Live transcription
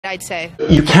I'd say.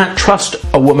 You can't trust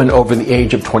a woman over the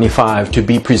age of 25 to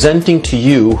be presenting to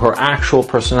you her actual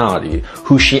personality,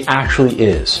 who she actually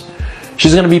is.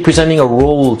 She's going to be presenting a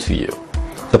role to you.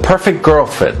 The perfect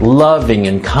girlfriend, loving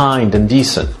and kind and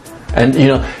decent. And, you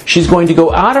know, she's going to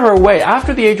go out of her way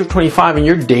after the age of 25, and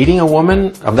you're dating a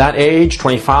woman of that age,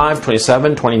 25,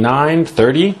 27, 29,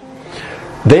 30.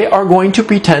 They are going to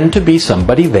pretend to be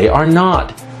somebody they are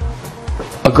not.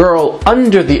 A girl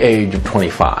under the age of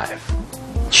 25,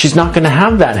 she's not going to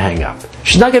have that hang up.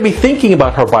 She's not going to be thinking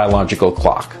about her biological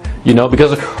clock, you know,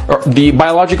 because the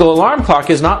biological alarm clock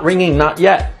is not ringing, not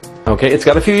yet. Okay, it's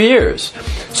got a few years.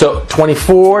 So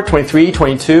 24, 23,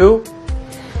 22,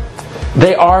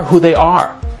 they are who they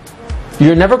are.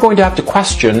 You're never going to have to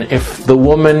question if the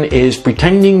woman is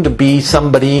pretending to be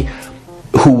somebody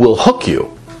who will hook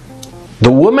you.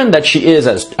 The woman that she is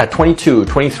at 22,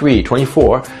 23,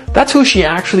 24, that's who she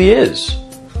actually is.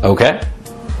 Okay?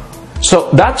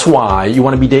 So that's why you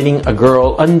want to be dating a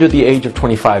girl under the age of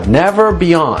 25, never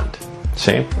beyond.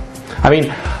 See? I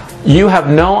mean, you have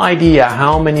no idea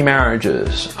how many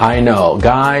marriages I know.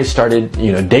 Guys started,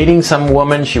 you know, dating some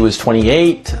woman, she was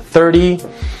 28, 30,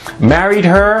 married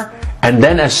her, and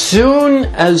then as soon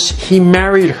as he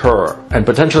married her and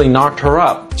potentially knocked her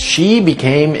up, she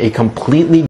became a completely